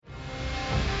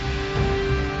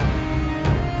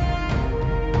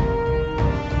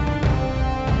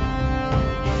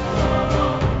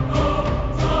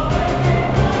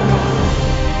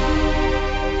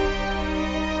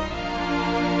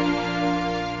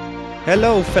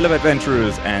Hello, fellow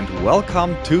adventurers, and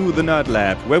welcome to the Nerd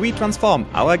Lab, where we transform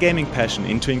our gaming passion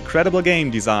into incredible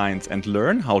game designs and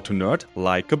learn how to nerd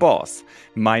like a boss.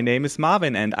 My name is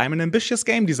Marvin, and I'm an ambitious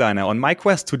game designer on my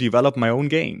quest to develop my own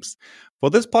games.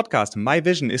 For this podcast, my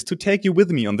vision is to take you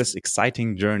with me on this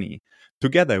exciting journey.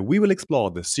 Together, we will explore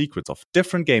the secrets of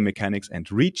different game mechanics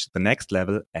and reach the next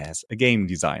level as a game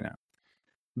designer.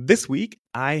 This week,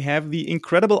 I have the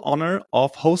incredible honor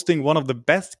of hosting one of the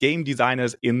best game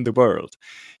designers in the world.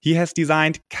 He has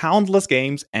designed countless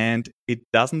games, and it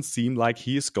doesn't seem like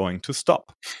he is going to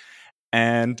stop.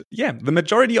 And the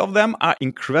majority of them are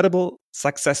incredibly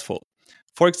successful.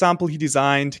 For example, he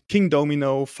designed King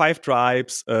Domino, Five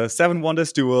Tribes, Seven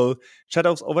Wonders Duel,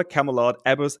 Shadows over Camelot,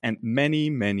 Abyss, and many,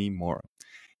 many more.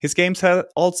 His games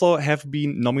also have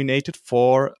been nominated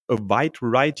for a wide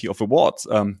variety of awards.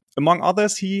 Among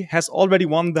others, he has already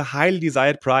won the highly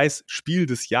desired prize Spiel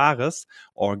des Jahres,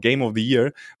 or Game of the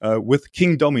Year, with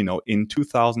King Domino in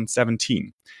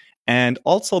 2017. And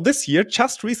also this year,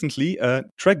 just recently,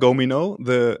 Dragomino,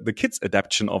 the kids'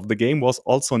 adaptation of the game, was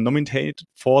also nominated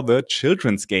for the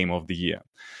Children's Game of the Year.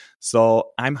 So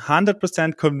I'm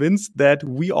 100% convinced that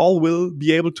we all will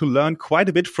be able to learn quite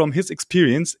a bit from his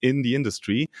experience in the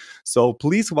industry. So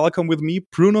please welcome with me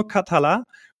Bruno Cathala.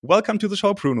 Welcome to the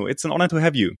show, Bruno. It's an honor to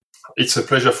have you. It's a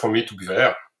pleasure for me to be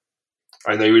there.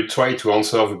 And I will try to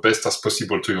answer the best as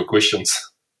possible to your questions.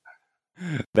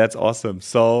 That's awesome.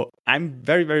 So I'm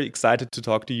very, very excited to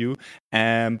talk to you.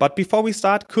 But before we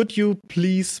start, could you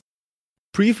please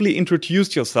briefly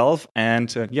introduce yourself and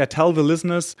tell the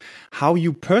listeners how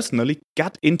you personally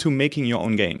got into making your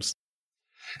own games?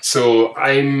 So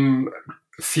I'm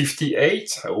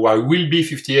 58, or I will be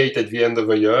 58 at the end of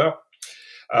the year.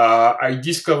 I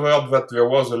discovered that there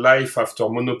was a life after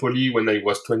Monopoly when I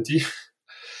was 20.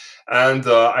 And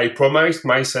I promised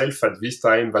myself at this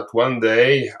time that one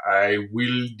day I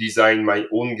will design my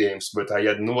own games, but I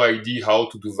had no idea how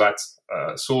to do that.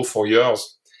 So for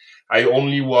years, I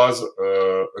only was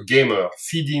a gamer,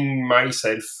 feeding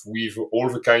myself with all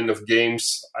the kind of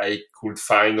games I could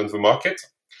find on the market,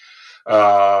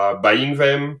 buying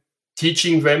them,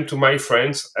 teaching them to my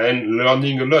friends, and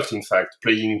learning a lot, in fact,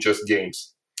 playing just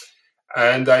games.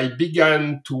 And I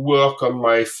began to work on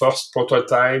my first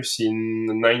prototypes in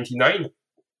 1999.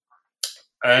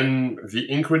 And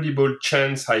the incredible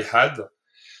chance I had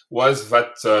was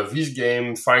that this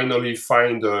game finally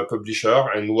found a publisher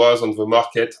and was on the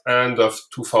market end of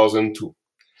 2002.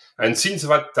 And since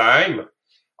that time,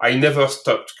 I never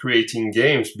stopped creating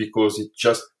games because it's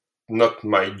just not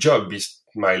my job, it's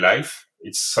my life.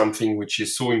 It's something which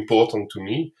is so important to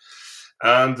me.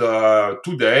 And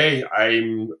today,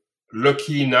 I'm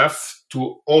lucky enough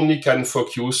to only can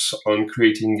focus on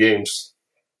creating games.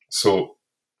 So,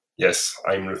 yes,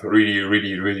 I'm really,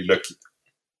 really, really lucky.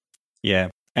 Yeah.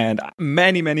 And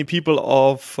many, many people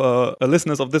of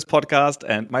listeners of this podcast,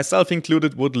 and myself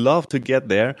included, would love to get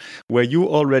there where you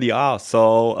already are.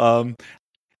 So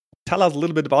tell us a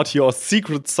little bit about your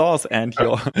secret sauce and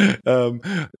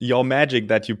your magic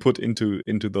that you put into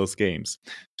those games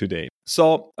today.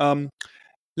 So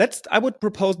I would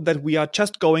propose that we are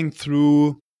just going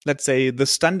through, let's say, the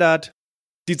standard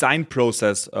design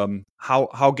process,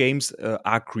 how games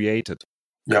are created.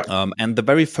 Yeah. And the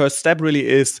very first step really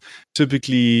is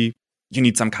typically you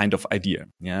need some kind of idea.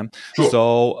 Yeah. Sure.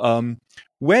 So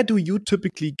where do you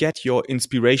typically get your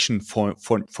inspiration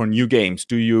for new games?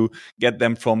 Do you get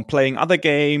them from playing other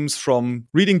games, from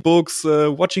reading books,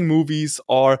 watching movies,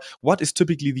 or what is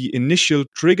typically the initial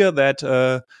trigger that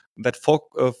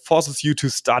forces you to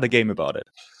start a game about it?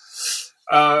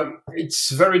 It's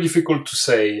very difficult to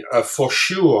say. For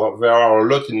sure, there are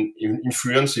a lot of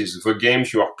influences. The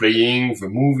games you are playing, the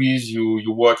movies you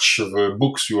watch, the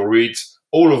books you read,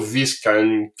 all of this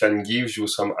can give you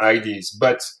some ideas.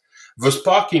 But the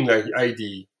sparking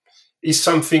idea is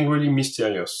something really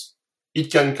mysterious.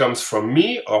 It can come from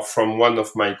me or from one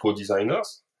of my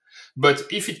co-designers. But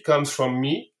if it comes from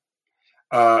me,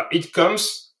 it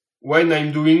comes when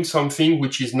I'm doing something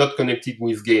which is not connected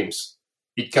with games.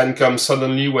 It can come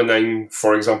suddenly when I'm,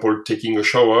 for example, taking a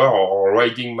shower or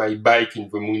riding my bike in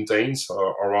the mountains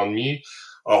around me,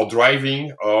 or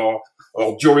driving, or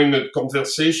during a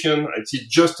conversation. It's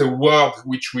just a word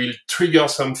which will trigger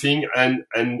something, and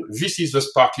this is the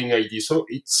sparkling idea. So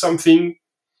it's something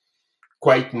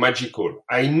quite magical.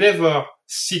 I never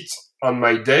sit on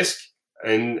my desk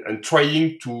and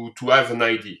trying to have an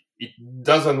idea. It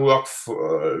doesn't work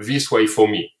this way for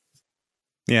me.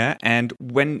 Yeah, and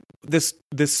when this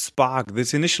spark,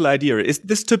 this initial idea, is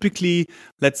this typically,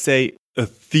 let's say, a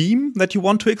theme that you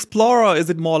want to explore, or is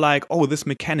it more like, oh, this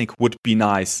mechanic would be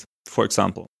nice, for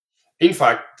example? In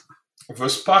fact, the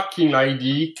sparkling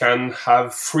idea can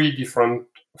have three different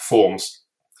forms.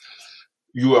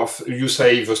 You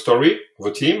say the story,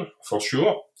 the team, for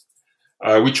sure,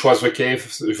 which was the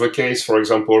case, for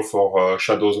example, for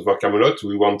Shadows over Camelot.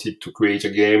 We wanted to create a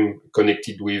game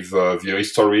connected with the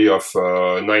history of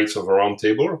Knights of the Round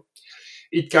Table.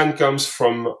 It can come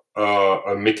from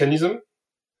a mechanism,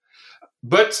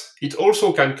 but it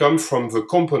also can come from the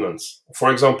components.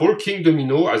 For example, King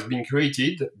Domino has been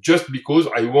created just because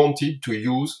I wanted to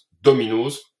use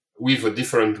dominoes with a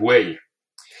different way.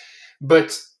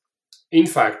 But in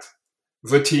fact,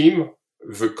 the team,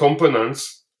 the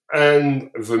components, and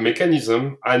the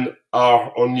mechanism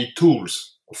are only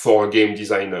tools for a game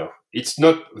designer. It's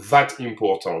not that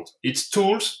important. It's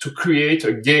tools to create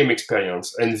a game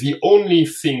experience. And the only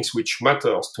things which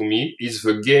matters to me is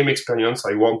the game experience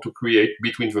I want to create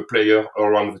between the player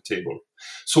around the table.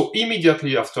 So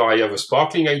immediately after I have a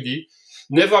sparkling idea,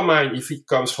 never mind if it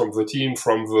comes from the team,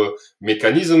 from the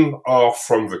mechanism, or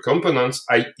from the components,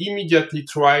 I immediately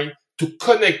try to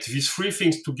connect these three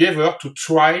things together to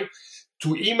try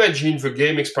to imagine the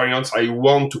game experience I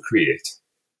want to create.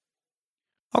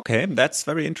 Okay, that's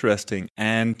very interesting.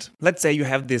 And let's say you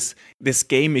have this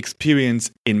game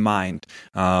experience in mind.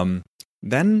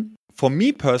 Then for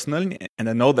me personally, and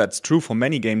I know that's true for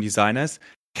many game designers,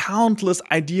 countless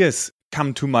ideas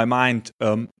come to my mind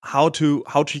how to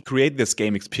create this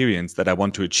game experience that I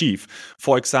want to achieve.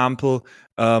 For example,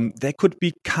 there could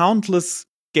be countless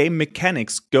game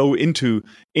mechanics go into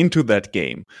that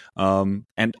game,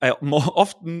 and I more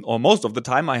often or most of the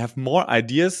time I have more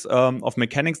ideas of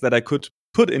mechanics that I could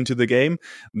put into the game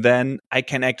than I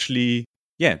can actually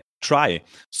try.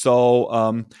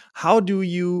 So how do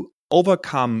you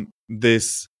overcome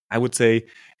this, I would say,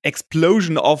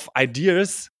 explosion of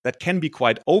ideas that can be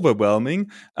quite overwhelming,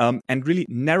 and really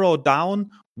narrow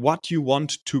down what you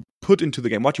want to put into the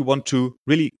game, what you want to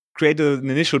really create an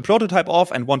initial prototype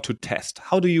of and want to test?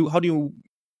 How do you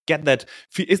get that?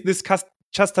 Is this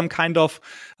just some kind of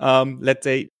let's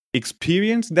say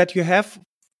experience that you have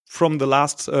from the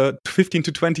last 15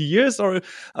 to 20 years, or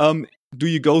do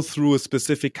you go through a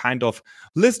specific kind of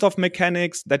list of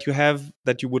mechanics that you have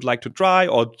that you would like to try,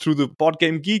 or through the Board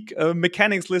Game Geek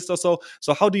mechanics list or so?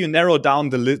 So how do you narrow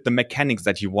down the mechanics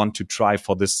that you want to try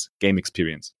for this game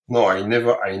experience? No, I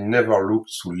never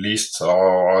looked to lists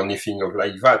or anything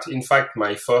like that. In fact,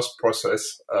 my first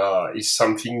process is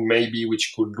something maybe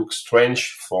which could look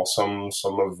strange for some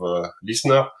of the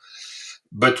listener,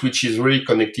 but which is really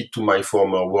connected to my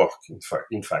former work.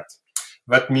 In fact,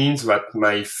 that means that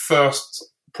my first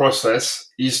process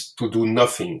is to do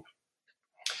nothing.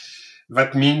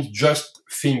 That means just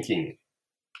thinking.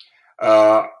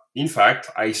 In fact,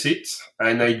 I sit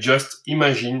and I just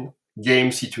imagine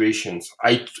game situations.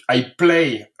 I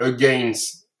play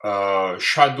against a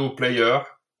shadow player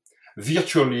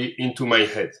virtually into my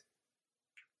head.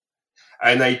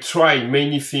 And I try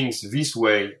many things this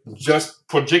way, just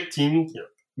projecting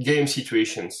game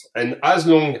situations. And as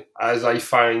long as I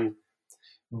find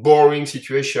boring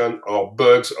situation or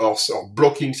bugs or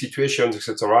blocking situations,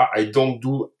 etc., I don't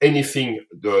do anything.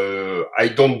 I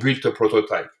don't build a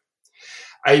prototype.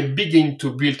 I begin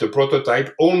to build a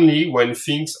prototype only when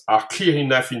things are clear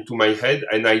enough into my head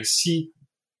and I see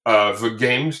the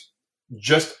games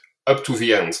just up to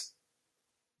the end.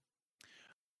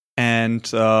 And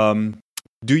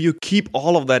do you keep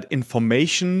all of that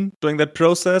information during that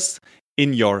process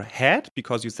in your head,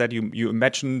 because you said you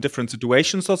imagine different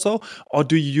situations or so, or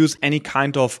do you use any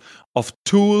kind of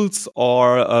tools,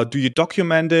 or do you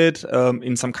document it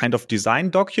in some kind of design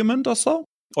document or so?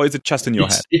 Or is it just in your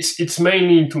head? It's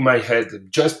mainly into my head,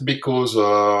 just because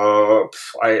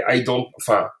I don't.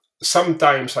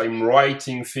 Sometimes I'm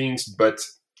writing things, but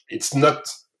it's not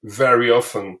very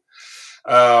often.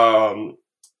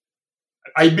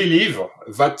 I believe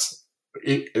that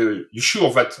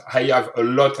sure that I have a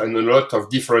lot of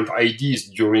different ideas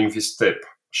during this step,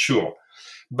 sure,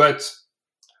 but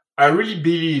I really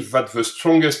believe that the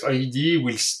strongest idea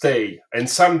will stay. And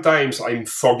sometimes I'm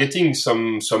forgetting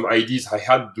some ideas I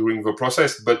had during the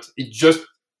process, but it just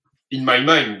in my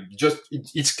mind,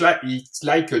 it's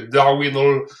like a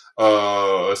Darwinal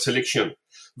selection.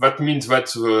 That means that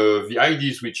the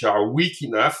ideas which are weak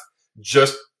enough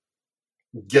just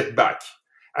get back,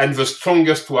 and the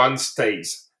strongest one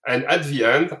stays. And at the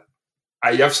end,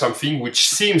 I have something which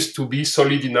seems to be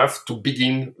solid enough to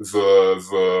begin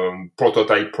the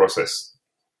prototype process.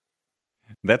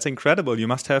 That's incredible. You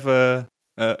must have an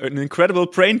incredible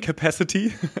brain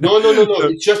capacity. No.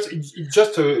 It's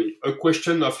just a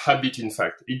question of habit. In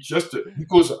fact, it's just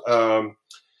because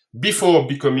before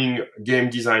becoming game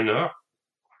designer,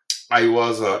 I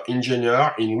was an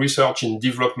engineer in research and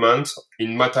development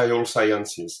in material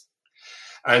sciences.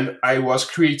 And I was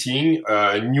creating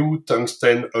new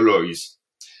tungsten alloys.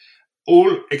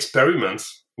 All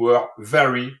experiments were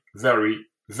very, very,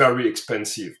 very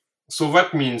expensive. So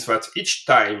that means that each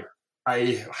time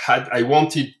I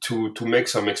wanted to make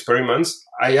some experiments,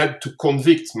 I had to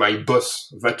convince my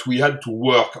boss that we had to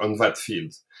work on that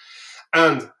field.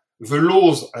 And the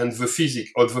laws and the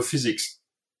physics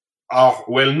are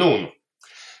well known.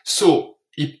 So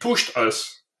it pushed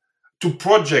us to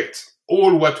project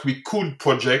all what we could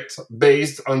project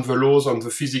based on the laws, on the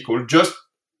physical, just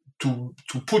to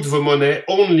put the money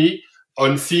only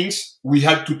on things we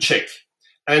had to check.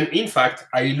 And in fact,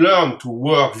 I learned to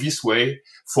work this way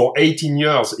for 18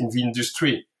 years in the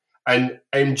industry. And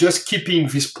I'm just keeping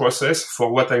this process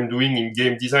for what I'm doing in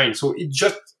game design. So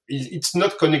it's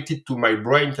not connected to my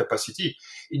brain capacity.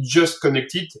 It's just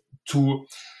connected to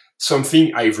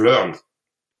something I've learned.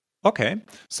 Okay.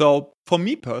 So for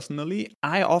me personally,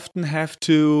 I often have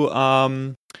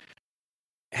to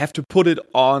put it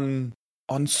on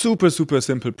super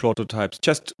simple prototypes.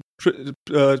 Just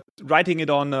writing it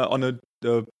on a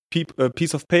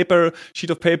piece of paper, sheet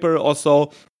of paper,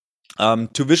 also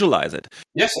to visualize it.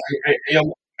 Yes,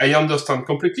 I understand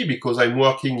completely, because I'm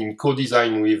working in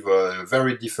co-design with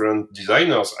very different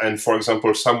designers. And for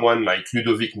example, someone like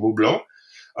Ludovic Moublan,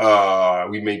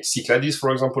 we made Cyclades, for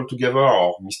example, together,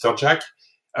 or Mr. Jack.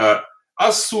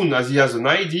 As soon as he has an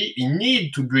idea, he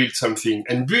needs to build something.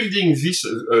 And building this,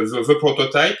 the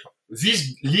prototype,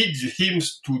 this leads him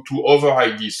to other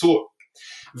ideas. So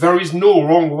there is no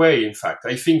wrong way, in fact.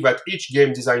 I think that each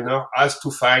game designer has to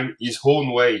find his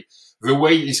own way, the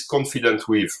way he's confident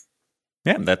with.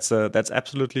 Yeah, that's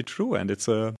absolutely true, and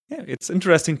it's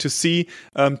interesting to see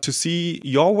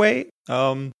your way,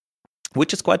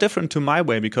 which is quite different to my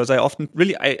way, because I often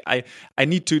really I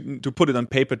need to put it on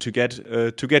paper to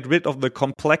get rid of the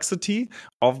complexity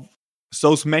of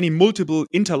those many multiple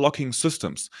interlocking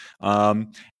systems.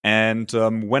 And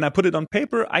when I put it on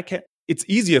paper, it's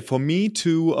easier for me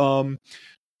to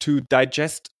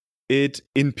digest it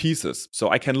in pieces. So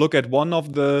I can look at one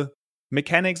of the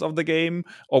mechanics of the game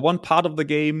or one part of the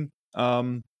game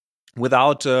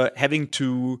without having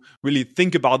to really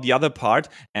think about the other part.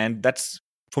 And that's,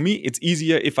 for me, it's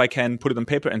easier if I can put it on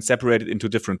paper and separate it into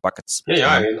different buckets.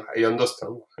 Yeah, I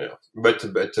understand. Yeah. But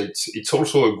it's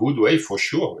also a good way, for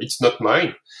sure. It's not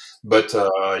mine. But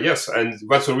yes, and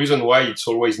that's the reason why it's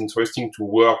always interesting to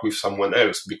work with someone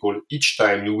else, because each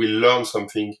time you will learn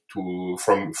something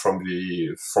from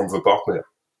the partner.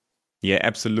 Yeah,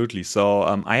 absolutely. So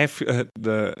I have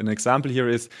an example here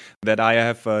is that I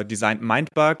have designed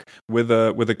Mindbug with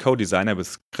a co-designer,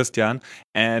 with Christian,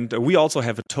 and we also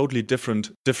have a totally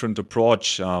different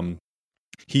approach.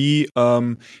 He's,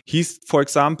 for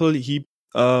example, he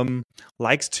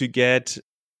likes to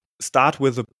start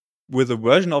with a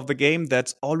version of the game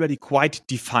that's already quite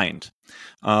defined,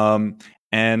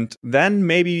 and then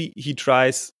maybe he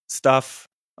tries to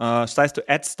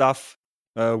add stuff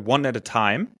one at a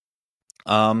time.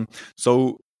 I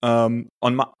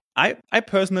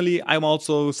personally, I'm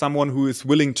also someone who is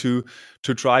willing to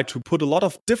try to put a lot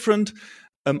of different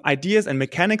ideas and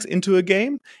mechanics into a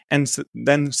game, and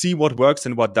then see what works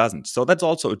and what doesn't. So that's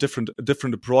also a different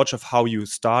approach of how you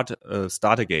start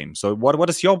a game. So what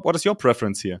is your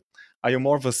preference here? Are you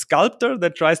more of a sculptor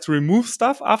that tries to remove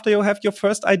stuff after you have your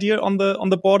first idea on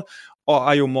the board, or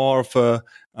are you more of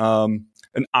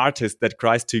an artist that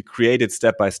tries to create it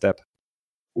step by step?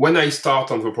 When I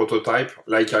start on the prototype,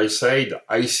 like I said,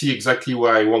 I see exactly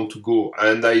where I want to go,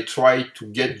 and I try to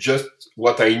get just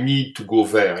what I need to go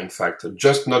there, in fact,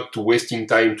 just not to wasting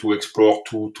time to explore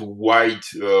too wide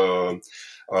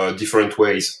different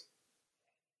ways.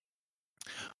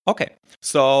 Okay,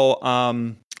 so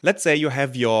let's say you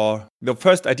have the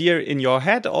first idea in your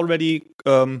head already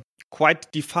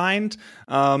quite defined.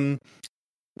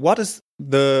 What is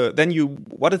the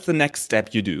next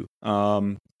step you do?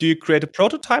 Do you create a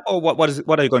prototype, or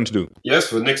what are you going to do?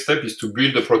 Yes, the next step is to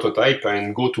build a prototype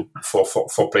and go for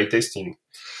playtesting.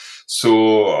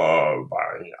 So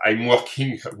I'm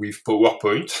working with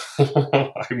PowerPoint.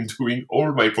 I'm doing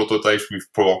all my prototypes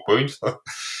with PowerPoint,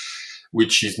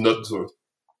 which is not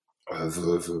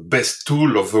the best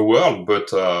tool of the world,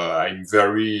 but I'm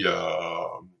very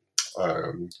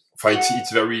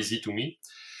it's very easy to me.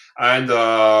 And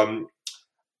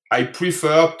I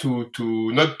prefer to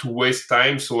not to waste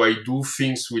time, so I do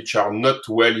things which are not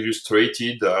well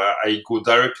illustrated. I go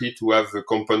directly to have the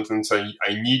components I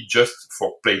need just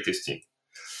for playtesting.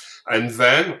 And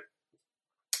then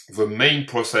the main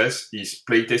process is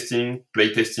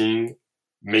playtesting,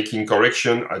 making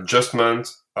correction, adjustment,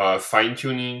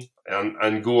 fine-tuning,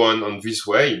 and go on this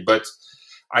way. But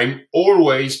I'm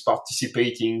always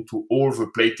participating to all the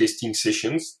playtesting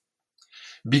sessions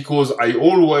because I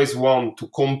always want to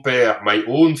compare my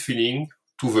own feeling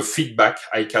to the feedback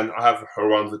I can have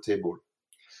around the table.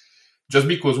 Just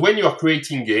because when you are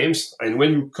creating games and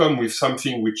when you come with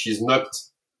something which is not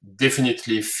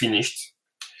definitely finished,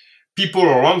 people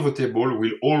around the table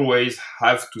will always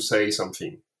have to say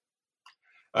something.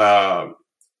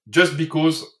 Just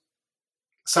because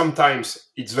sometimes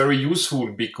it's very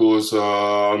useful because there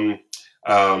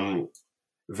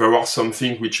are some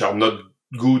things which are not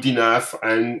good enough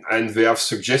and they have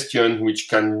suggestions which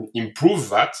can improve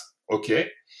that, okay?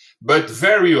 But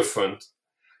very often,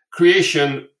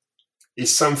 creation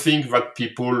is something that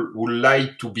people would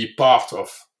like to be part of.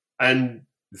 And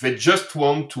they just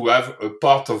want to have a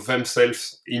part of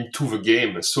themselves into the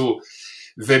game. So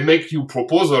they make you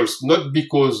proposals not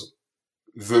because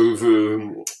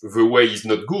the way is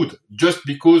not good, just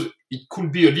because it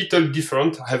could be a little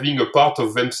different having a part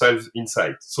of themselves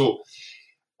inside. So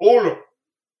all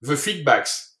the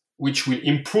feedbacks which will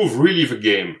improve really the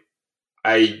game,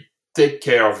 I take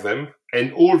care of them,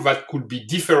 and all that could be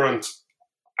different,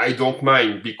 I don't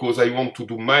mind because I want to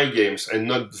do my games and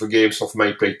not the games of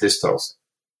my playtesters.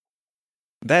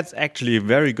 That's actually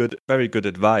very good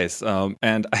advice.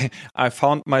 And I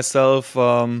found myself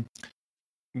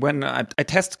when I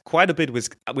test quite a bit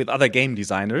with other game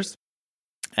designers,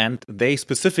 and they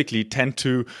specifically tend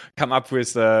to come up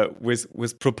with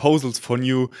proposals for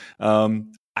new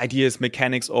ideas,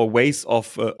 mechanics, or ways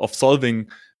of solving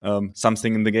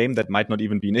something in the game that might not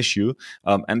even be an issue,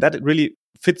 and that really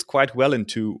fits quite well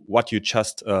into what you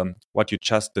just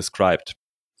described.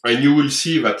 And you will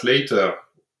see that later.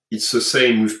 It's the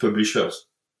same with publishers.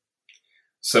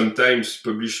 Sometimes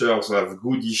publishers have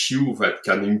good issues that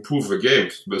can improve the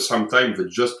games, but sometimes they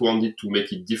just wanted to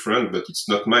make it different, but it's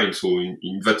not mine. So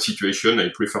in that situation, I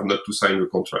prefer not to sign the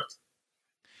contract.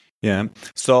 Yeah.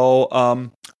 So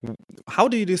how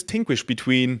do you distinguish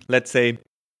between, let's say,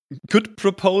 good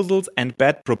proposals and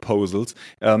bad proposals?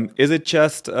 Is it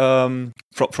just from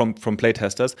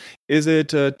playtesters? Is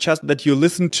it just that you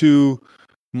listen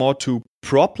more to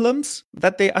problems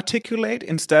that they articulate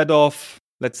instead of,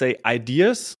 let's say,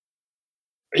 ideas?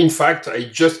 In fact, I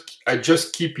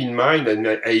just keep in mind and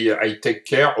I take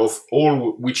care of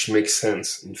all which makes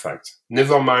sense, in fact.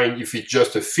 Never mind if it's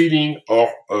just a feeling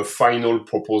or a final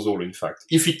proposal, in fact.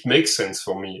 If it makes sense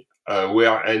for me,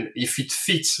 and if it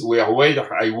fits where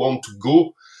I want to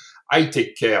go, I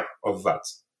take care of that.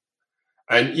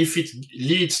 And if it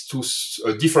leads to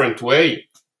a different way,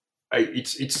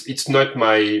 it's not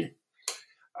my...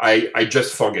 I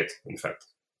just forget, in fact.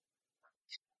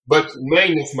 But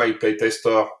many of my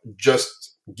playtesters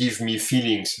just give me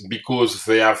feelings because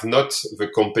they have not the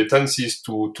competencies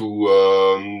to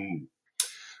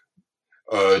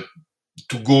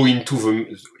go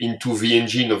into the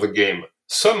engine of a game.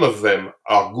 Some of them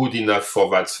are good enough for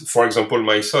that. For example,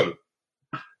 my son,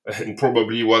 and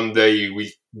probably one day he will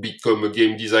become a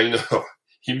game designer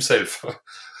himself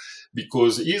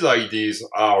because his ideas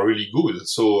are really good.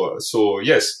 So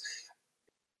yes.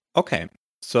 Okay.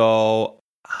 So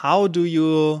how do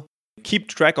you keep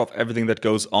track of everything that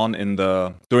goes on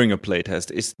during a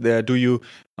playtest? Do you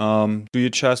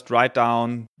just write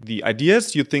down the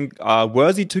ideas you think are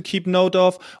worthy to keep note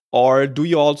of, or do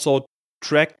you also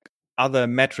track other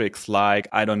metrics like,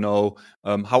 I don't know,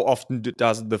 how often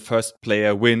does the first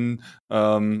player win,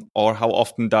 or how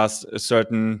often does a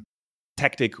certain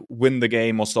tactic win the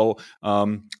game, or so?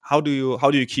 How do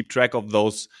you keep track of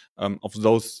those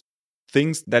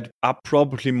things that are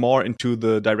probably more into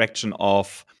the direction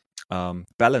of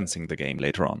balancing the game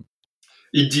later on?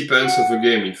 It depends on the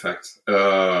game, in fact,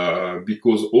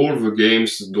 because all the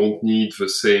games don't need the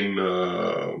same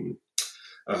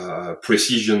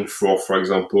precision for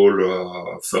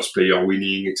example, first player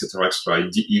winning, etc., etc.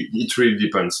 It really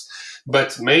depends.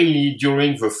 But mainly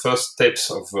during the first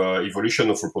steps of evolution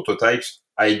of the prototypes,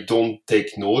 I don't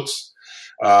take notes.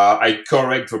 I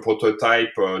correct the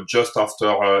prototype just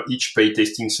after each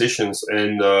playtesting sessions,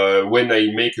 and when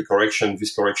I make a correction,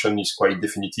 this correction is quite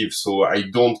definitive, so I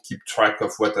don't keep track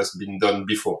of what has been done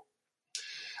before.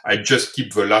 I just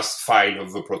keep the last file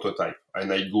of the prototype,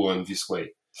 and I go on this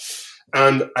way.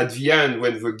 And at the end,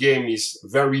 when the game is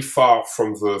very far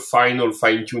from the final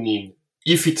fine-tuning,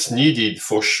 if it's needed,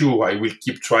 for sure, I will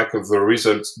keep track of the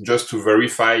results just to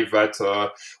verify that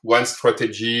one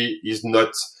strategy is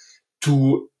not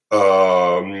too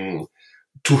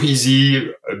easy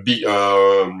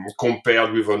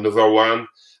compared with another one.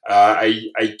 I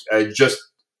just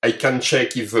I can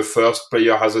check if the first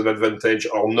player has an advantage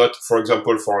or not. For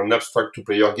example, for an abstract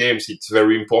two-player games, it's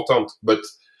very important. But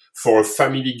for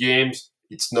family games,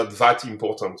 it's not that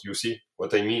important. You see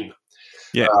what I mean?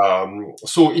 Yeah.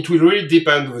 So it will really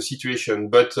depend on the situation.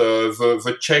 But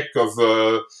the check of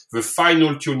the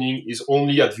final tuning is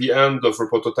only at the end of the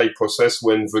prototype process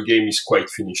when the game is quite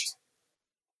finished.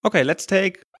 Okay, let's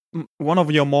take one of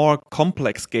your more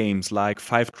complex games, like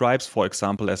Five Tribes, for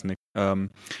example, as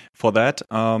for that.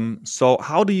 So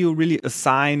how do you really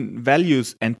assign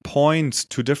values and points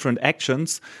to different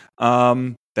actions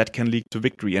that can lead to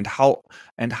victory? And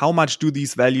how much do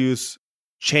these values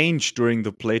change during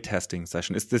the playtesting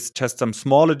session? Is this just some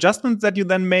small adjustments that you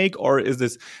then make, or is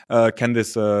this can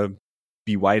this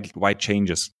be wide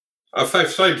changes?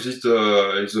 Five Tribes is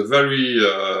a very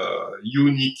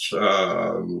unique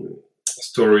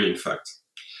story, in fact.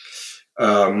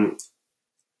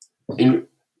 In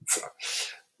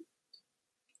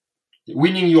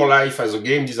winning your life as a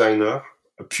game designer,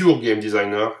 a pure game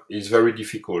designer, is very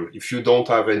difficult. If you don't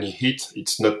have any hit,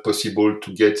 it's not possible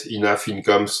to get enough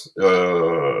incomes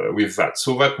with that.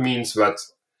 So that means that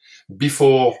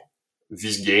before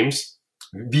these games,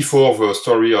 before the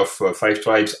story of Five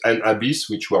Tribes and Abyss,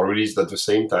 which were released at the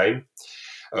same time,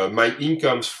 my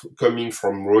incomes coming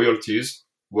from royalties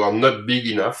were not big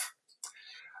enough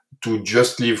to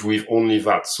just live with only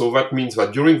that. So that means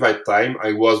that during that time,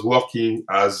 I was working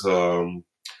as a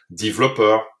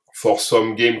developer for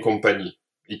some game company.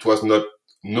 It was not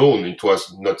known, it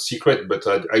was not secret, but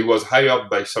I was hired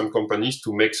by some companies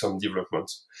to make some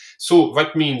developments. So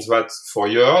that means that for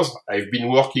years, I've been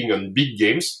working on big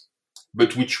games,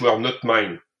 but which were not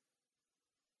mine,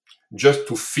 just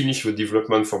to finish the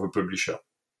development for the publisher.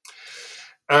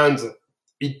 And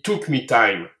it took me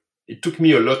time. It took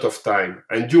me a lot of time.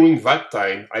 And during that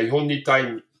time, I only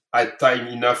had time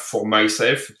enough for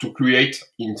myself to create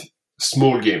in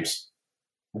small games,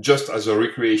 just as a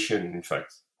recreation, in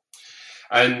fact.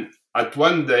 And at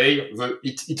one day,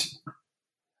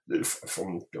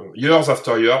 from years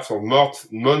after years, from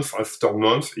month after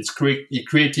month, it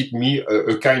created me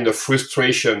a kind of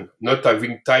frustration, not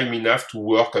having time enough to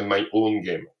work on my own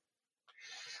game.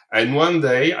 And one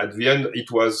day, at the end, it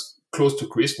was close to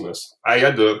Christmas. I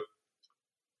had a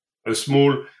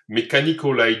small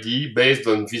mechanical idea based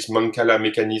on this Mancala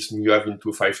mechanism you have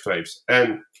into Five Tribes.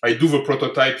 And I do the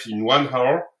prototype in 1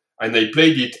 hour, and I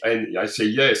played it, and I say,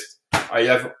 yes, I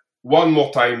have one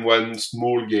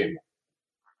small game.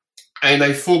 And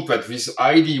I thought that this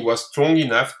idea was strong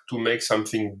enough to make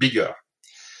something bigger.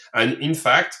 And in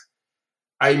fact,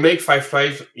 I make Five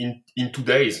Tribes in 2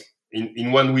 days,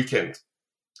 in 1 weekend.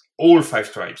 All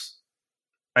Five Tribes.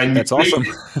 And that's awesome.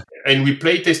 And we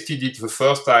play tested it the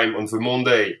first time on the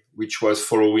Monday, which was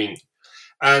following.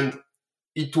 And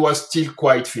it was still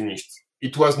quite finished.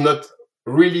 It was not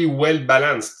really well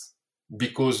balanced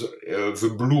because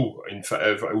the blue in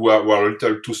fact, were a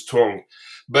little too strong.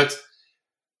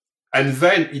 And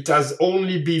then it has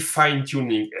only been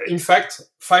fine-tuning. In fact,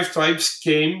 Five Tribes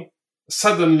came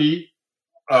suddenly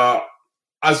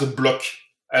as a block,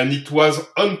 and it was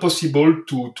impossible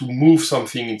to move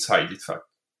something inside, in fact.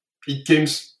 It came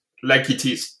like it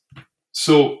is.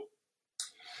 So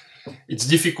it's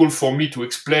difficult for me to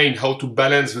explain how to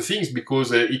balance the things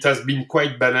because it has been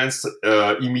quite balanced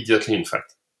immediately, in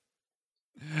fact.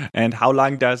 And how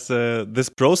long does this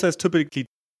process typically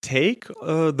take,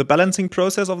 the balancing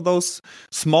process of those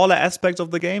smaller aspects of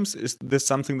the games? Is this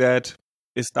something that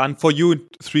is done for you in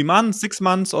 3 months, 6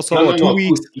 months or so, or 2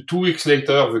 weeks? 2 weeks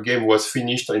later, the game was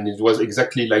finished and it was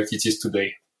exactly like it is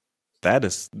today. That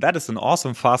is an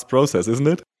awesome fast process, isn't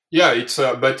it? Yeah,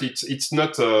 but it's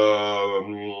not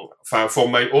for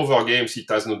my other games. It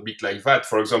has not been like that.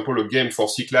 For example, a game for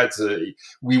Cyclades,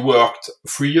 we worked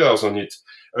 3 years on it.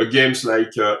 Games like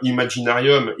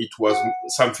Imaginarium, it was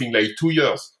something like 2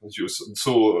 years.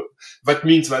 So that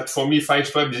means that for me, Five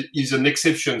Tribes is an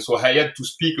exception. So I had to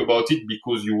speak about it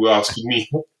because you were asking me.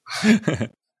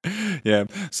 Yeah.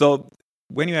 So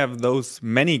when you have those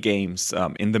many games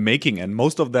in the making, and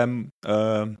most of them,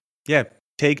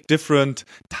 take different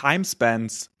time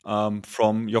spans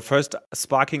from your first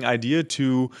sparking idea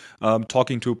to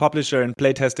talking to a publisher and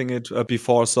playtesting it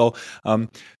before. So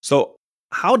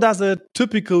how does a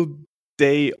typical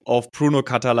day of Bruno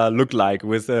Cathala look like?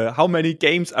 With how many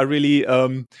games are really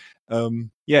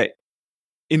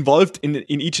involved in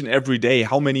each and every day?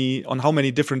 How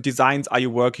many different designs are you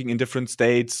working in different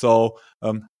states? So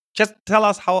just tell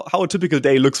us how a typical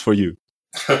day looks for you.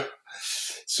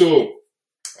 So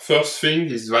first thing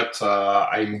is that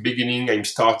I'm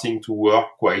starting to work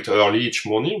quite early each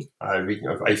morning.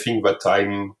 I think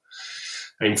that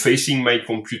I'm facing my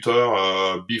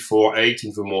computer before 8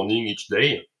 in the morning each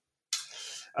day.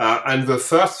 And the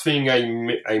first thing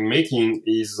I'm making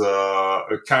is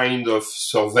a kind of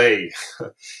survey.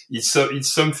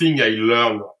 It's something I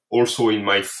learned also in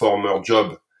my former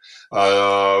job.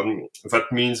 That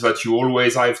means that you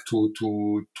always have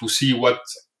to see what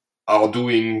are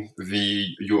doing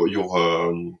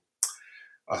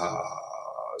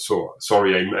so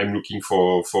sorry, I'm looking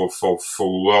for a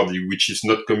word which is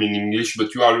not coming in English,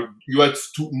 but you have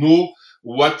to know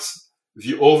what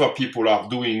the other people are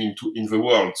doing in the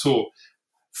world. So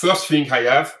first thing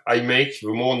I make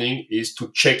the morning is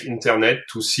to check internet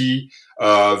to see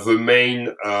the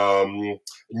main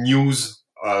news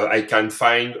I can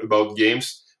find about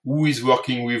games, who is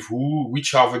working with who,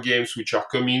 which are the games which are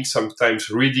coming,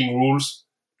 sometimes reading rules,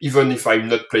 even if I'm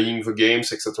not playing the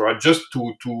games, etc. Just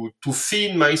to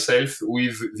feed myself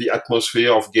with the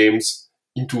atmosphere of games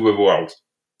into the world.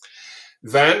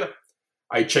 Then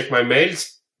I check my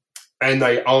mails and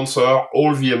I answer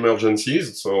all the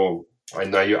emergencies. So,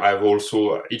 and I have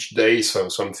also each day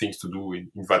some things to do in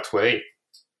that way.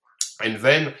 And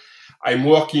then I'm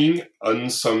working on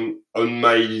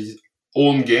my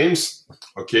own games.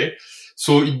 Okay.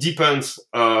 So it depends,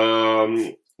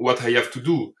 what I have to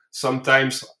do.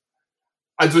 Sometimes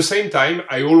at the same time,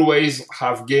 I always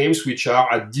have games which are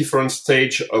at different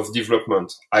stage of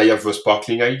development. I have the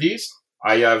sparkling ideas.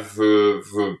 I have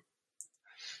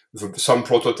some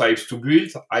prototypes to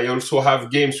build. I also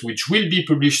have games which will be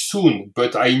published soon,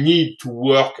 but I need to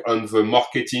work on the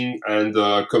marketing and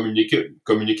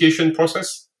communication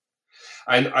process.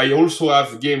 And I also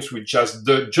have games which just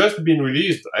been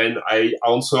released, and I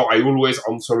always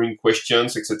answering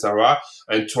questions, etc.,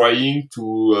 and trying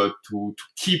to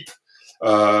keep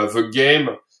the game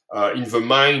in the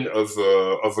mind of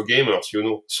the gamers, you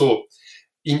know. So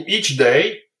in each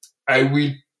day, I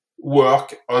will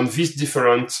work on these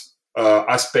different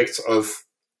aspects of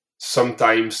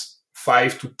sometimes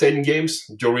 5 to 10 games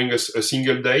during a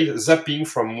single day, zapping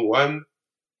from one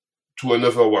to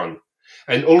another one.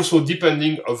 And also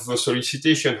depending of the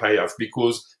solicitation I have,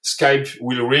 because Skype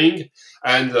will ring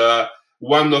and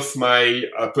one of my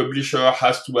publisher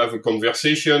has to have a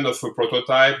conversation of a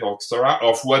prototype or etc.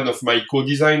 of one of my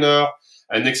co-designer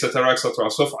and etc. etc.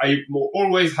 So I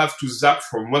always have to zap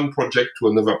from one project to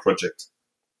another project.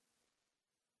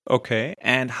 Okay,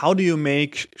 and how do you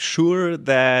make sure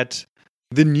that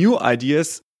the new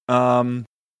ideas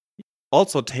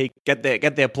also get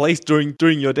their place during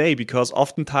your day? Because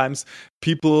oftentimes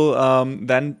people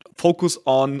then focus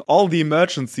on all the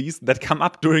emergencies that come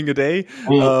up during a day.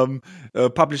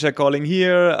 Publisher calling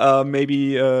here,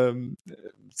 maybe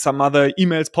some other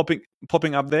emails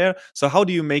popping up there. So how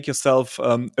do you make yourself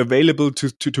available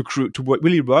to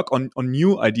really work on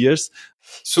new ideas?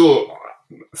 So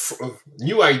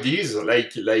new ideas,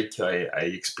 like I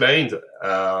explained,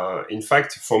 in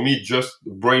fact, for me, just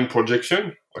brain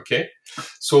projection. Okay,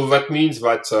 so that means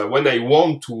that when I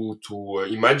want to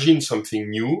imagine something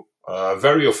new,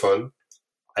 very often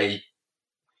I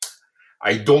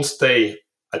don't stay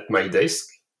at my desk.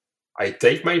 I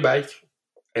take my bike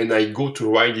and I go to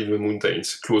ride in the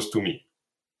mountains close to me.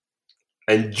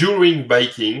 And during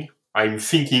biking, I'm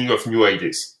thinking of new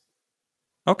ideas.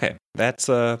 Okay, that's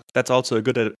also a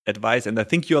good advice, and I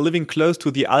think you are living close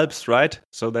to the Alps, right?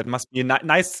 So that must be a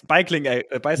nice bicycle.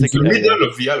 In the middle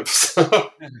of the Alps.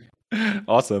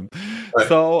 Awesome. Right.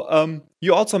 So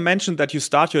you also mentioned that you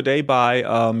start your day by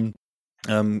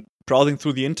browsing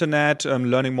through the internet,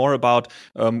 learning more about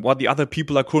what the other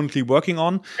people are currently working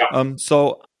on. Yeah.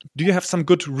 So do you have some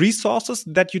good resources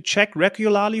that you check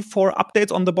regularly for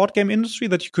updates on the board game industry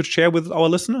that you could share with our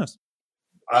listeners?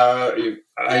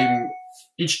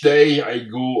 Each day I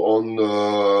go on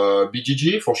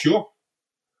BGG for sure.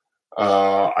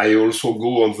 I also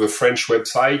go on the French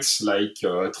websites like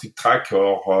Trick Track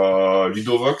or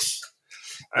Ludovox.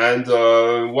 And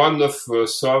one of the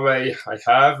survey I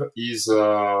have is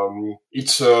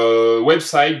it's a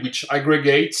website which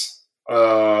aggregates a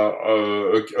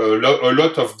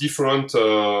lot of different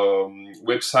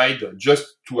websites just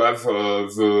to have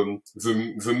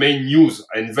the main news,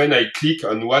 and then I click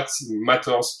on what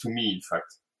matters to me. In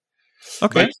fact,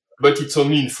 okay, but it's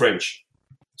only in French,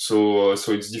 so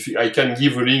it's difficult. I can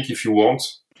give a link if you want.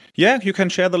 Yeah, you can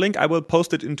share the link. I will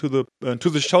post it into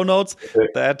the show notes. Okay.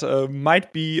 That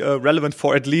might be relevant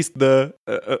for at least a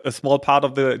small part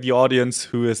of the audience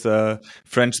who is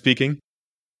French speaking.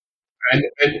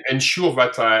 And sure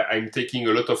that I'm taking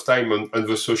a lot of time on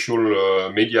the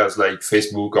social medias like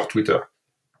Facebook or Twitter.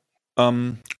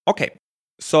 Okay,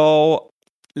 so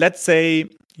let's say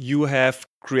you have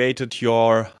created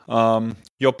your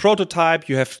prototype.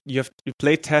 You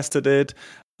play tested it.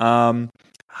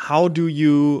 How do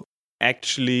you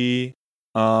actually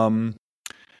know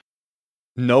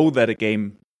that a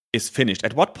game is finished?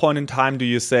 At what point in time do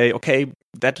you say, okay,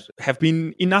 that have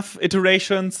been enough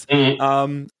iterations?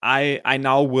 I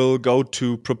now will go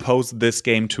to propose this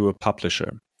game to a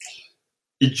publisher.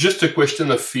 It's just a question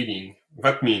of feeling.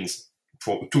 That means,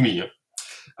 to me,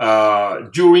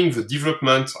 during the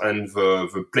development and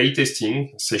the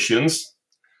playtesting sessions,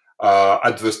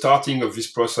 at the starting of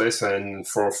this process and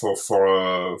for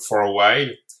a while,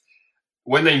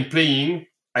 when I'm playing,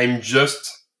 I'm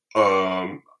just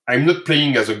I'm not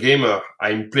playing as a gamer.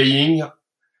 I'm playing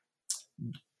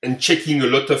and checking a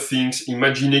lot of things,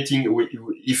 imagining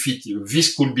if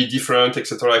this could be different,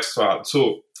 etc., etc.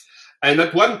 So, and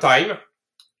at one time,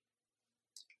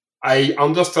 I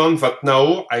understand that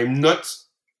now I'm not.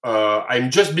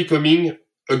 I'm just becoming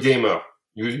a gamer.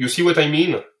 You see what I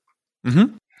mean?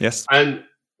 Mm-hmm. Yes. And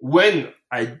when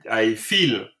I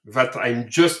feel that I'm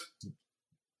just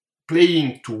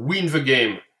playing to win the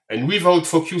game and without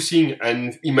focusing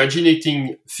and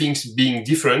imagining things being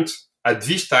different, at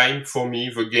this time, for me,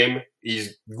 the game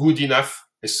is good enough,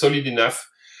 is solid enough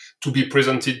to be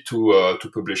presented to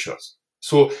publishers.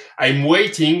 So I'm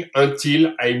waiting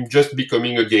until I'm just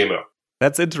becoming a gamer.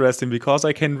 That's interesting because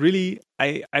I can really,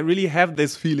 I really have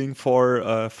this feeling for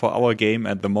our game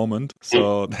at the moment.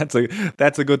 So that's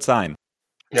a good sign.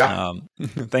 Yeah.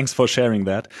 Thanks for sharing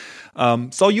that.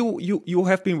 So you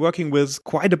have been working with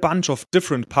quite a bunch of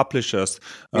different publishers.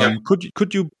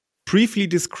 Could you briefly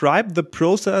describe the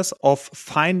process of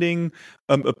finding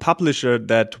a publisher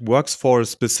that works for a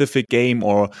specific game,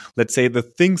 or let's say the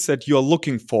things that you're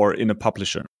looking for in a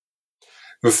publisher?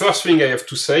 The first thing I have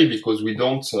to say, because we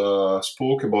don't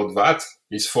spoke about that,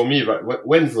 is for me that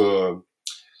when the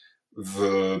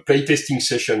playtesting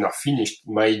sessions are finished,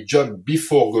 my job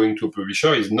before going to a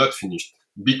publisher is not finished,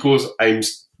 because I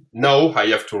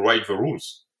have to write the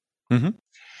rules. Mm-hmm.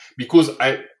 Because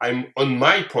I'm on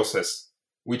my process,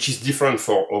 which is different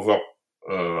for other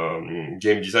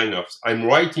game designers. I'm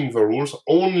writing the rules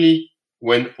only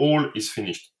when all is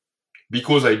finished,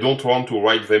 because I don't want to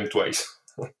write them twice.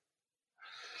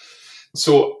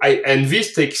 So and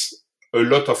this takes a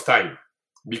lot of time,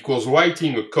 because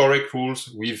writing a correct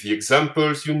rules with the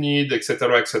examples you need,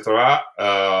 etc.,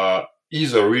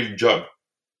 is a real job.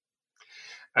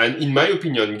 And in my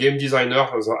opinion, game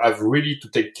designers have really to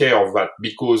take care of that,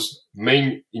 because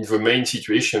in the main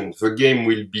situation, the game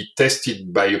will be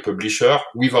tested by a publisher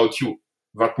without you.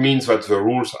 That means that the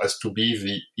rules has to be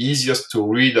the easiest to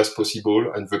read as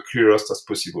possible and the clearest as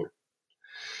possible.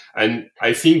 And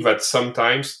I think that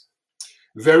sometimes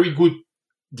very good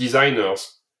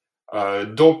designers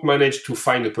don't manage to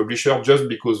find a publisher just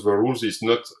because the rules is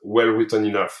not well written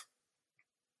enough.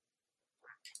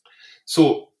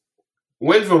 So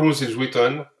when the rules is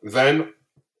written, then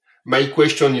my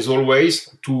question is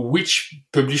always to which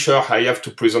publisher I have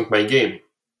to present my game.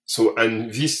 So,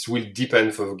 and this will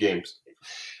depend for the games.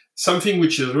 Something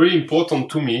which is really important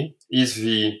to me is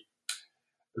the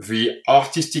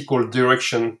artistical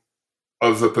direction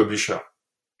of the publisher.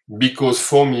 Because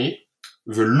for me,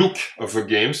 the look of the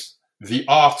games, the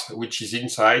art which is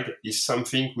inside, is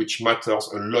something which matters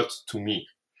a lot to me.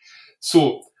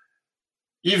 So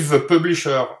if the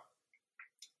publisher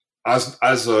has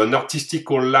an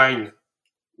artistical line,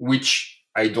 which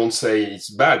I don't say it's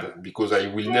bad, because I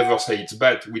will never say it's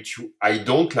bad, which I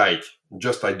don't like,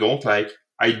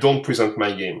 I don't present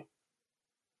my game.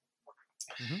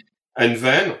 Mm-hmm. And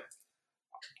then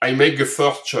I make the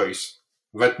first choice.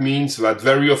 That means that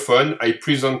very often I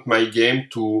present my game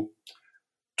to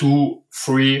 2,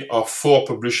 3, or 4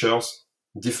 publishers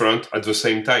different at the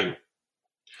same time.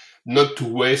 Not to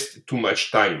waste too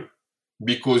much time,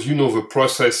 because the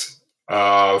process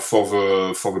for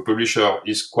the publisher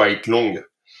is quite long.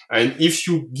 And if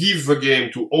you give the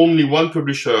game to only one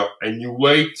publisher and you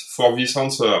wait for this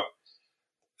answer,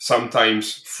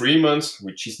 sometimes 3 months,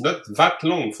 which is not that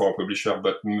long for a publisher,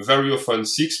 but very often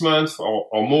 6 months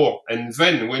or more. And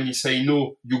then when you say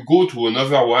no, you go to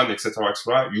another one, etc.,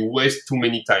 you waste too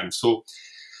many times. So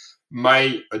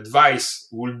my advice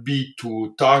would be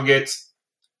to target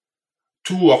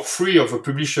 2 or 3 of the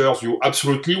publishers you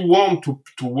absolutely want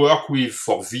to work with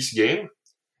for this game,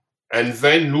 and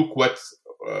then look what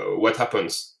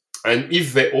happens. And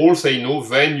if they all say no,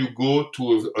 then you go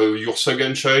to your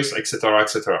second choice, etc.,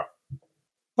 etc.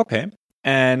 Okay.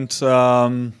 And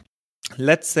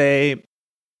let's say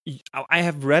I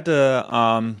have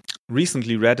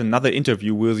recently read another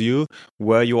interview with you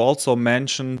where you also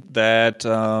mentioned that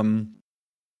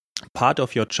part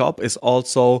of your job is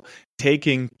also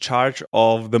taking charge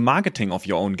of the marketing of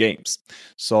your own games.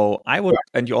 So I would,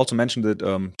 and you also mentioned it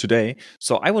today,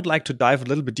 so I would like to dive a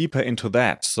little bit deeper into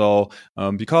that. So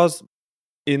because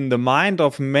in the mind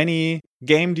of many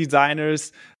game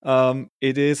designers,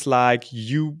 it is like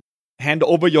you hand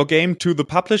over your game to the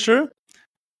publisher,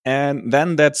 and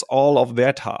then that's all of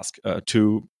their task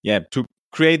to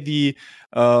create the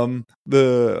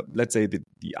let's say the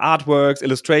artworks,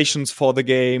 illustrations for the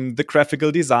game, the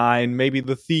graphical design, maybe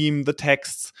the theme, the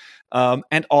texts,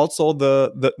 and also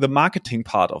the marketing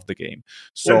part of the game.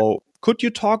 So could you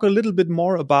talk a little bit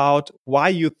more about why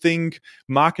you think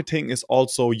marketing is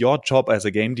also your job as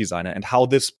a game designer, and how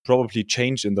this probably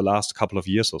changed in the last couple of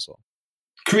years or so?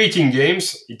 Creating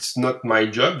games, it's not my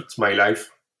job, it's my life.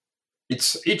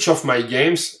 It's each of my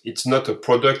games, it's not a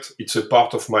product, it's a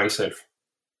part of myself.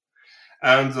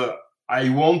 And I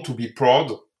want to be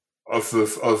proud of the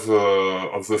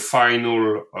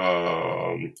final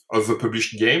of the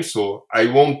published game. So I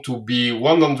want to be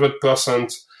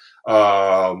 100%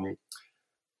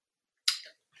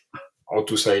 how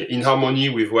to say, in harmony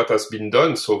with what has been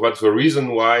done. So that's the reason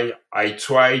why I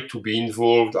try to be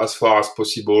involved as far as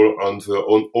possible on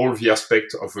all the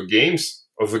aspects of the game.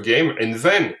 And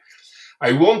then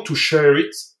I want to share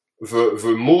it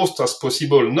the most as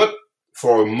possible, not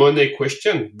for a money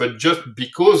question, but just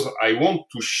because I want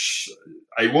to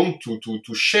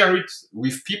share it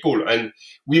with people. And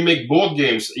we make board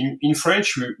games. In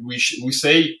French, we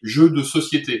say jeu de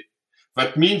société.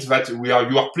 That means that you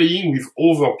are playing with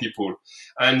other people.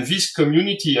 And this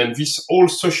community and this whole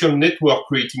social network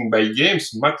creating by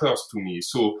games matters to me.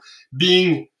 So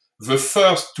being the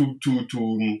first to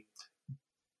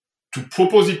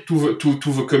propose it to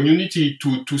the community,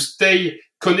 to stay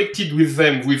connected with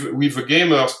them, with the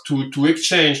gamers, to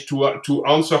exchange, to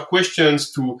answer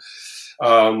questions, to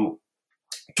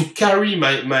carry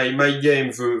my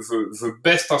game the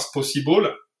best as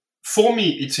possible. For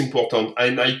me, it's important,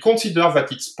 and I consider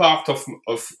that it's part of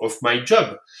my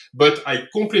job. But I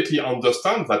completely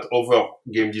understand that other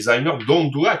game designers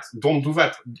don't do that.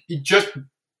 It just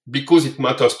because it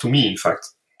matters to me, in fact.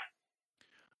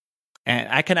 And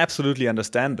I can absolutely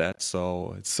understand that.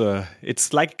 So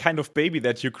it's like a kind of baby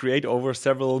that you create over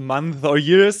several months or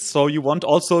years. So you want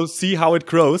also see how it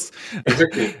grows.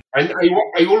 Exactly. And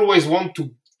I always want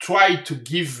to try to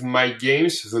give my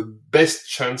games the best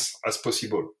chance as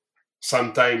possible.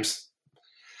 Sometimes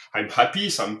I'm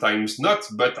happy, sometimes not,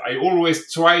 but I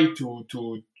always try to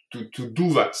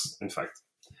do that, in fact.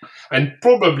 And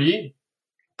probably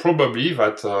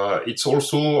that it's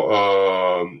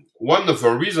also one of the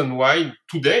reasons why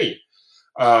today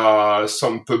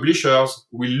some publishers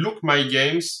will look my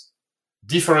games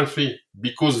differently,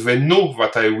 because they know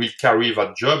that I will carry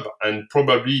that job, and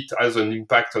probably it has an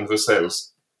impact on the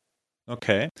sales.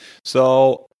 Okay.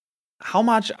 So how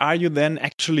much are you then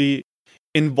actually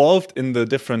involved in the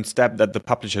different step that the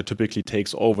publisher typically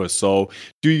takes over? So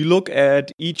do you look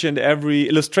at each and every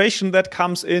illustration that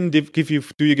comes in? Do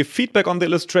you give feedback on the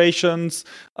illustrations?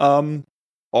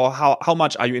 Or how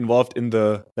much are you involved in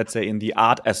the, let's say, in the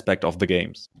art aspect of the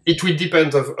games? It will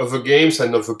depend of the games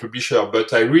and of the publisher,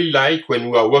 but I really like when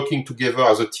we are working together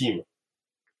as a team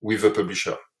with the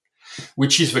publisher,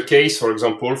 which is the case, for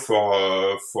example,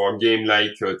 for a game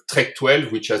like Trek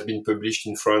 12, which has been published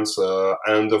in France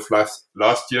end of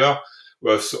last year.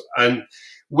 And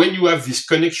when you have this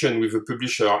connection with the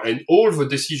publisher and all the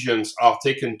decisions are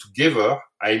taken together,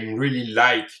 I really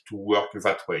like to work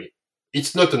that way.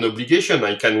 It's not an obligation.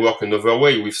 I can work another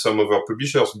way with some other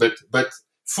publishers, but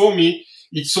for me,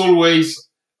 it's always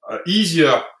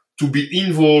easier to be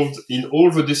involved in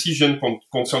all the decisions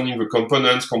concerning the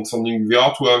components, concerning the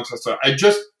artwork. So I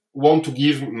just want to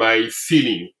give my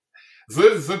feeling.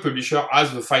 The publisher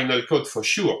has the final code for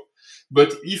sure.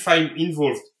 But if I'm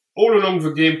involved all along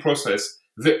the game process,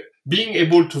 being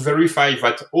able to verify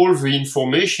that all the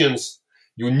informations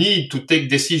you need to take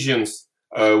decisions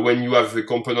when you have the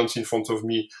components in front of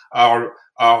me are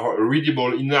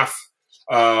readable enough,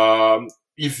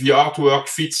 if the artwork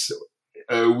fits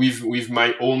with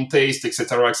my own taste,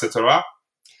 etc.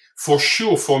 For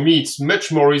sure, for me, it's much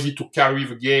more easy to carry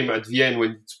the game at the end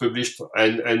when it's published,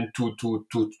 and to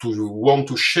want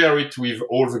to share it with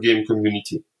all the game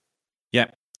community. Yeah,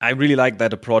 I really like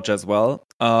that approach as well.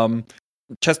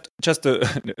 Just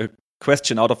a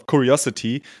question out of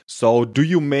curiosity. So, do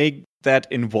you make that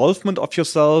involvement of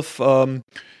yourself? Do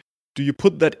you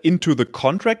put that into the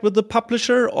contract with the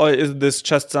publisher, or is this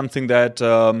just something that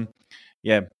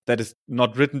that is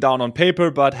not written down on paper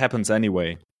but happens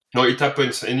anyway? No, it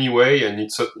happens anyway, and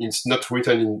it's not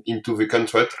written into the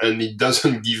contract, and it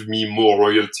doesn't give me more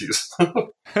royalties.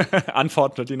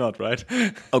 Unfortunately not, right?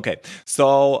 Okay,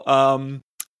 so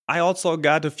I also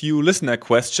got a few listener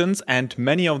questions, and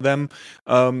many of them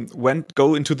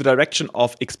go into the direction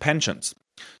of expansions.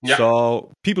 Yeah.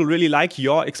 So people really like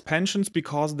your expansions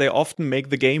because they often make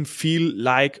the game feel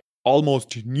like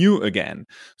almost new again.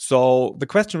 So the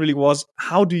question really was,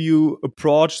 how do you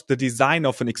approach the design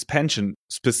of an expansion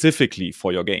specifically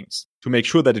for your games to make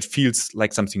sure that it feels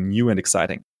like something new and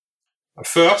exciting?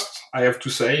 First, I have to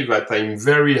say that I'm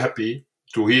very happy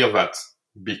to hear that,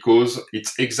 because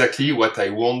it's exactly what I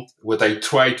want, what I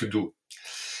try to do.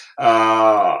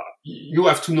 You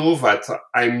have to know that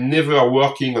I'm never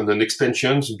working on an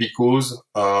expansion because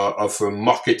of a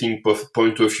marketing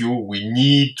point of view. We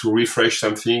need to refresh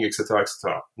something, etc.,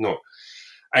 etc. No,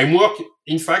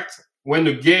 in fact, when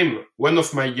one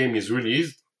of my game is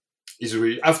released,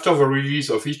 after the release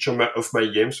of each of my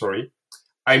game,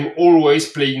 I'm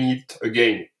always playing it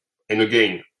again and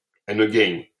again and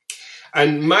again.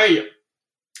 And my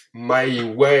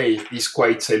way is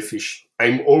quite selfish.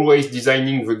 I'm always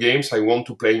designing the games I want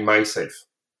to play myself.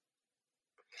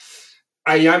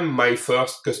 I am my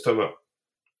first customer.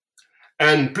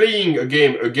 And playing a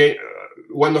game again,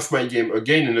 one of my game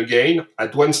again and again,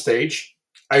 at one stage,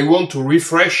 I want to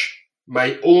refresh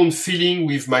my own feeling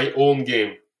with my own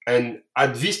game. And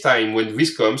at this time, when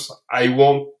this comes, I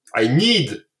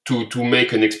need to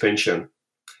make an expansion.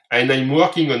 And I'm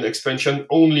working on expansion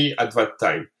only at that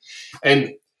time.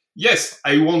 And yes,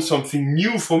 I want something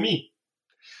new for me.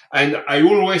 And I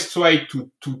always try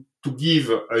to give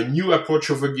a new approach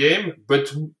of a game, but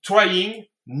trying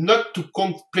not to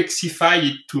complexify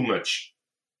it too much.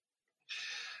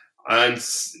 And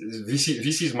this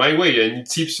is my way, and it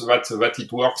seems that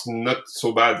it works not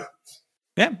so bad.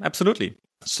 Yeah, absolutely.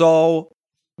 So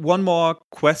one more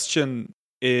question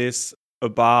is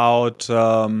about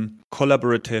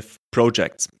collaborative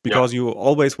projects, because you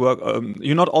always work,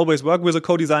 you not always work with a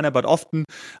co-designer, but often,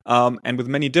 and with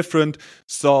many different.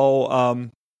 So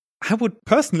I would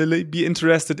personally be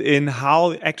interested in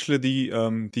how actually the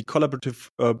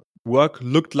collaborative work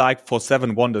looked like for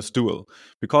Seven Wonders Duel,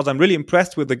 because I'm really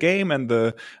impressed with the game and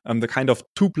the kind of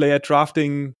two-player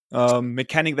drafting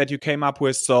mechanic that you came up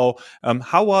with. So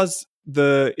how was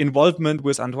the involvement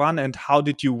with Antoine, and how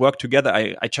did you work together?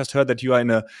 I just heard that you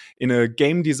are in a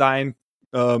game design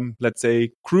let's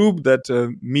say group that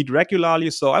meet regularly.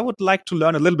 So I would like to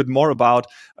learn a little bit more about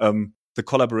the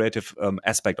collaborative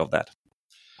aspect of that.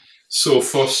 So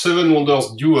for Seven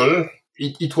Wonders Duel,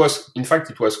 it was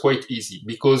quite easy,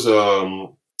 because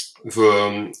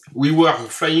we were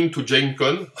flying to Gen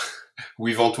Con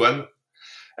with Antoine,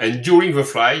 and during the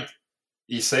flight,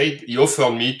 he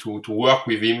offered me to work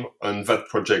with him on that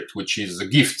project, which is a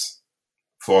gift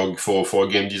for a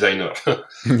game designer.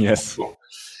 Yes.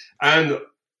 And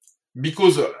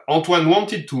because Antoine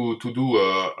wanted to do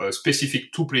a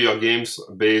specific two-player games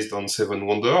based on Seven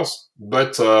Wonders,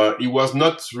 but he was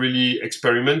not really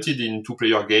experimented in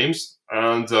two-player games,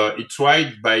 and he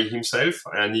tried by himself,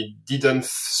 and he didn't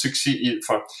succeed.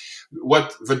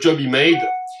 What the job he made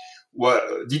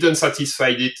didn't satisfy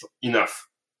it enough.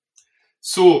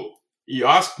 So he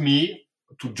asked me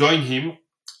to join him,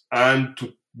 and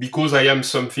because I am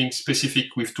something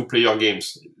specific with two-player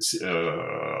games,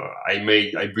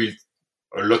 I built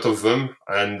a lot of them,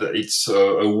 and it's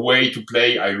a way to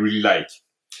play I really like.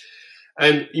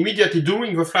 And immediately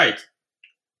during the flight,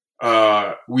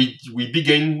 we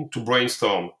began to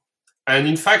brainstorm, and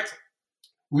in fact,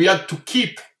 we had to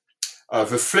keep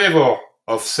the flavor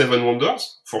of Seven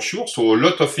Wonders for sure. So a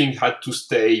lot of things had to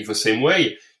stay the same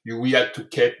way. We had to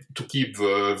keep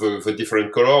the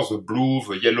different colors, the blue,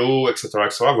 the yellow, etc.,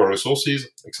 the resources,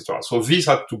 etc. So these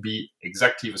had to be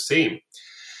exactly the same.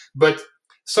 But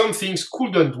some things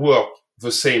couldn't work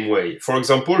the same way. For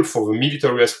example, for the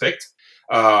military aspect,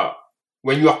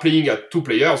 when you are playing at two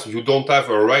players, you don't have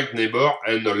a right neighbor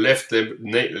and a left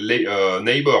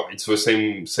neighbor. It's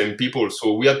the same people.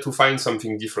 So we had to find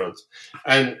something different.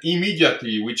 And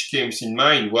immediately, which came in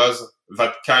mind was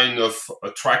that kind of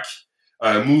a track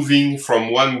moving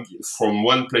from one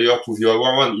player to the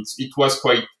other one. It was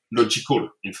quite logical,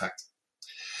 in fact.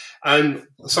 And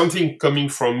something coming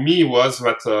from me was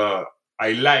that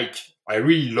I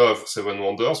really love Seven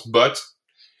Wonders, but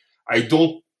I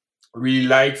don't really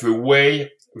like the way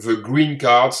the green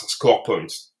cards score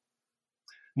points.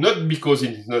 Not because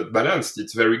it's not balanced,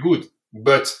 it's very good,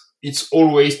 but it's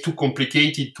always too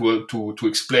complicated to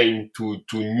explain to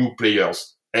new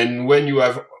players. And when you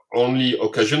have only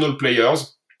occasional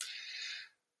players,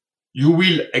 you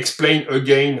will explain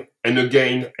again and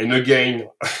again and again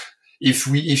if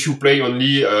you play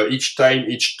only each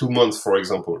 2 months, for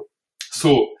example.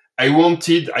 So I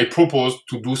proposed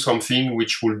to do something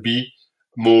which would be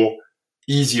more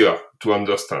easier to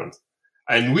understand.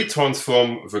 And we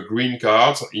transform the green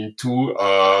cards into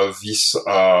this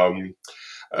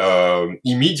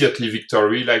immediately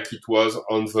victory, like it was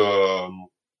on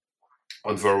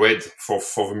the red for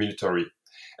the military.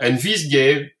 And this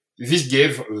gave this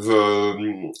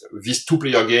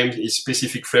 2-player game its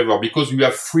specific flavor because you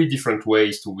have 3 different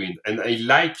ways to win. And I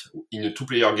like in a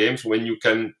 2-player games when you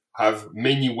can have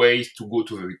many ways to go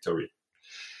to the victory.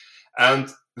 And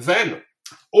then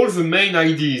all the main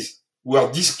ideas were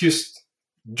discussed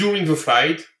during the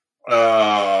flight.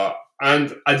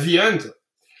 And at the end,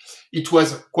 it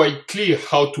was quite clear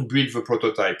how to build the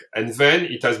prototype. And then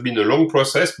it has been a long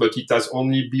process, but it has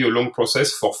only been a long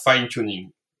process for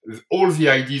fine-tuning. All the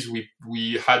ideas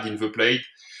we had in the plate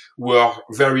were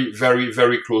very, very,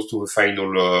 very close to the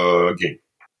final game.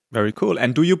 Very cool.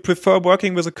 And do you prefer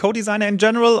working with a co-designer in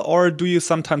general, or do you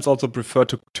sometimes also prefer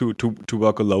to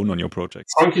work alone on your project?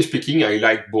 Frankly speaking, I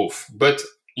like both. But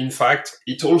in fact,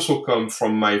 it also comes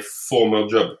from my former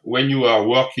job. When you are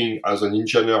working as an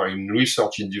engineer in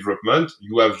research and development,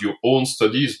 you have your own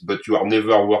studies, but you are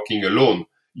never working alone.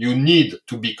 You need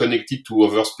to be connected to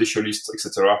other specialists,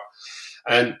 etc.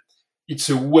 And it's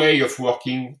a way of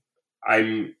working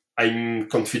I'm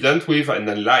confident with and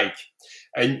I like.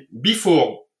 And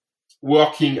before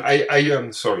working, I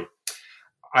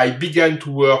began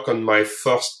to work on my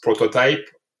first prototype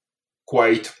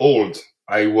quite old.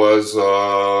 I was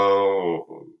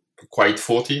quite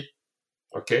 40.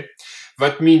 Okay.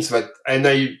 That means that, and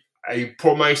I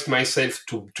promised myself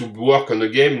to work on a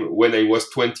game when I was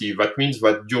 20. That means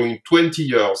that during 20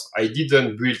 years, I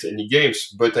didn't build any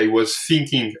games, but I was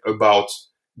thinking about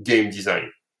game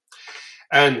design.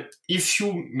 And if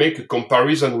you make a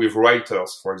comparison with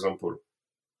writers, for example,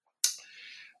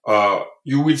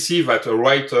 you will see that a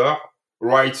writer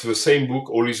writes the same book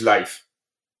all his life.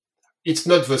 It's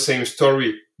not the same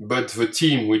story, but the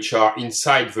theme which are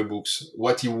inside the books,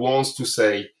 what he wants to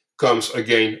say, comes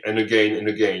again and again and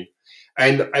again.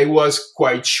 And I was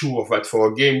quite sure that for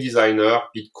a game designer,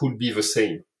 it could be the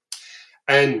same.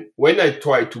 And when I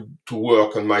tried to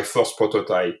work on my first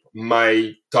prototype,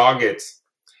 my target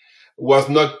was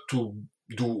not to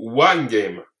do one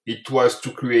game. It was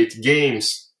to create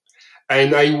games.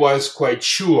 And I was quite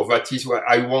sure that is what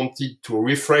I wanted to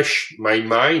refresh my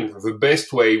mind. The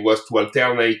best way was to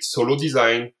alternate solo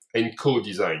design and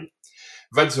co-design.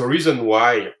 That's the reason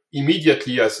why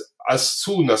immediately, as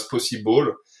soon as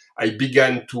possible, I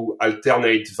began to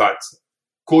alternate that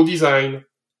co-design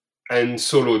and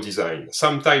solo design.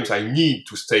 Sometimes I need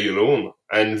to stay alone,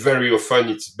 and very often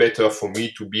it's better for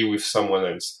me to be with someone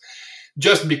else.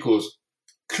 Just because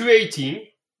creating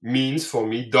means for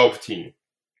me doubting.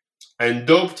 And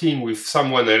doubting with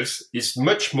someone else is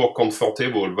much more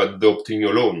comfortable than doubting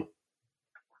alone.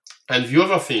 And the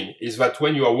other thing is that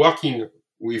when you are working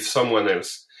with someone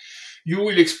else, you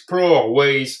will explore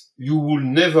ways you would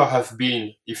never have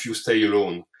been if you stay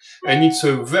alone. And it's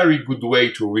a very good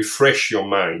way to refresh your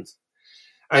mind.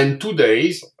 And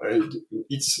today's,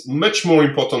 it's much more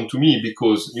important to me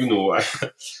because,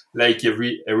 like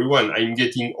everyone, I'm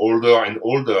getting older and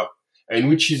older. And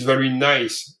which is very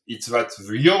nice, it's that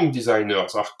the young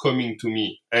designers are coming to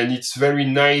me. And it's very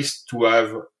nice to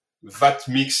have that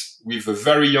mix with a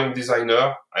very young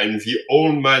designer and the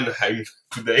old man I'm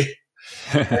today.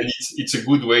 And it's a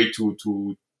good way to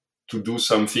do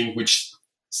something which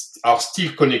are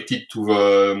still connected to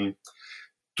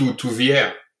the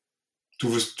air, to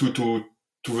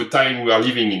the time we are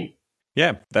living in.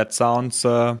 Yeah, that sounds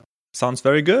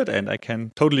very good, and I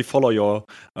can totally follow your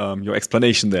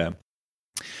explanation there.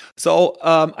 So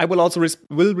I will also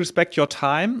will respect your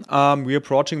time. We're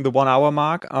approaching the 1 hour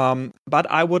mark,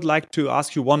 but I would like to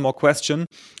ask you one more question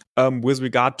with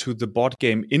regard to the board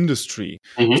game industry.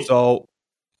 Mm-hmm. So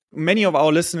many of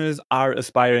our listeners are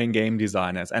aspiring game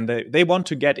designers, and they want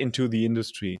to get into the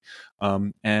industry,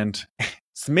 and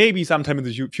maybe sometime in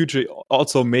the future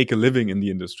also make a living in the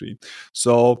industry.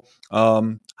 So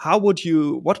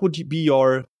what would be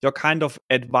your kind of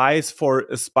advice for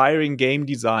aspiring game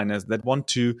designers that want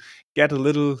to get a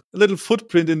little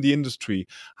footprint in the industry?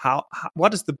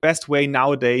 What is the best way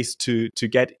nowadays to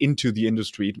get into the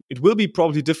industry? It will be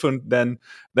probably different than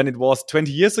it was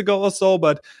 20 years ago or so,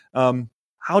 but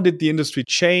how did the industry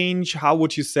change? How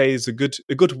would you say is a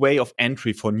good way of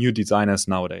entry for new designers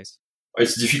nowadays?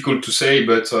 It's difficult to say,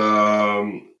 but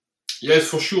Yes,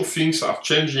 for sure, things are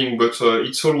changing, but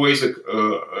it's always a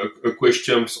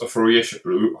question of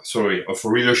a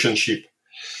relationship.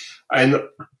 And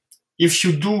if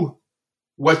you do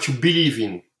what you believe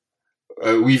in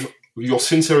with your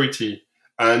sincerity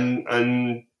and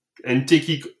take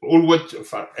it all what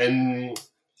and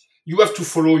you have to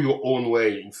follow your own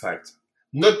way. In fact,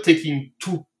 not taking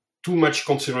too much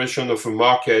consideration of a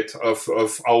market of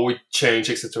how it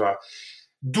change, etc.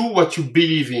 Do what you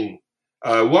believe in.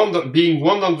 Being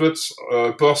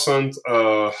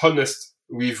 100% honest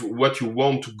with what you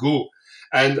want to go.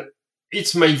 And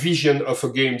it's my vision of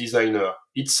a game designer.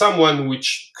 It's someone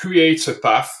which creates a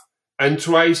path and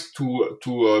tries to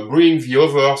bring the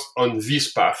others on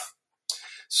this path.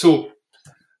 So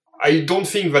I don't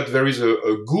think that there is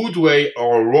a good way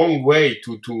or a wrong way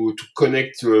to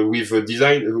connect with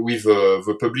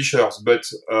the publishers, but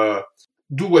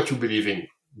do what you believe in,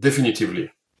 definitively.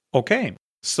 Okay.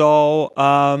 So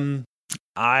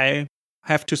I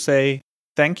have to say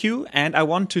thank you. And I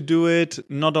want to do it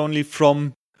not only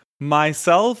from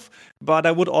myself, but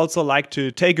I would also like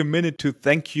to take a minute to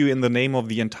thank you in the name of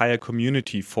the entire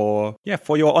community for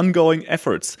your ongoing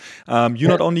efforts. You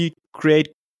not only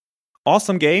create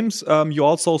awesome games, you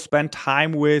also spend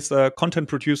time with content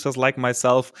producers like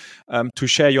myself to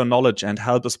share your knowledge and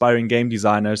help aspiring game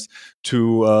designers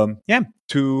to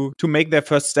make their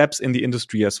first steps in the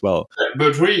industry as well.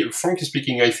 But really, frankly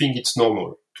speaking, I think it's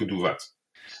normal to do that.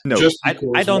 No,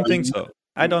 I don't think so.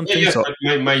 I don't think so.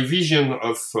 My vision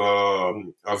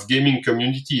of gaming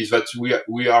community is that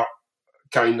we are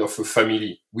kind of a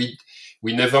family. We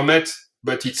never met,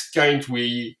 but it's kind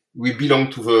we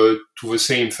belong to the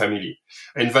same family,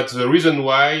 and that's the reason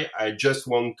why I just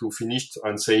want to finish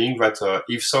on saying that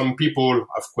if some people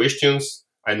have questions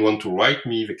and want to write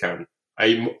me, they can.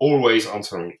 I'm always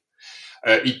answering.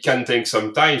 It can take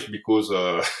some time because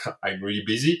I'm really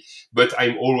busy, but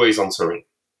I'm always answering.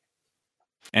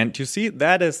 And you see,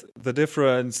 that is the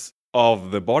difference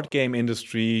of the board game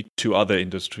industry to other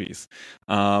industries.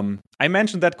 I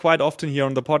mentioned that quite often here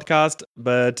on the podcast,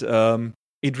 but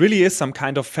it really is some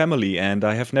kind of family, and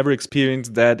I have never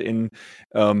experienced that in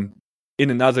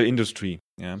another industry.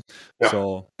 Yeah.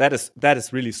 So that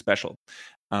is really special.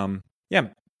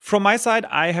 From my side,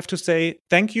 I have to say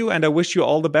thank you, and I wish you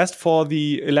all the best for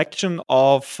the election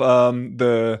of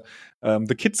the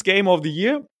Kids Game of the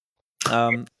Year.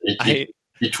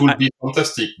 It would be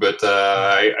fantastic, but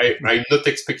I'm not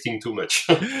expecting too much.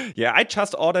 Yeah, I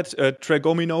just ordered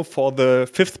Tregomino for the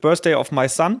 5th birthday of my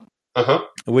son,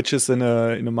 which is in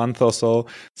a month or so.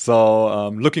 So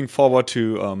looking forward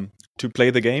to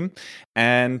play the game,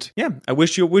 and I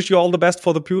wish you all the best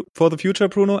for the future,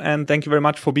 Bruno. And thank you very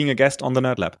much for being a guest on the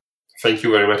Nerd Lab. Thank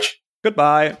you very much.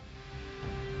 Goodbye.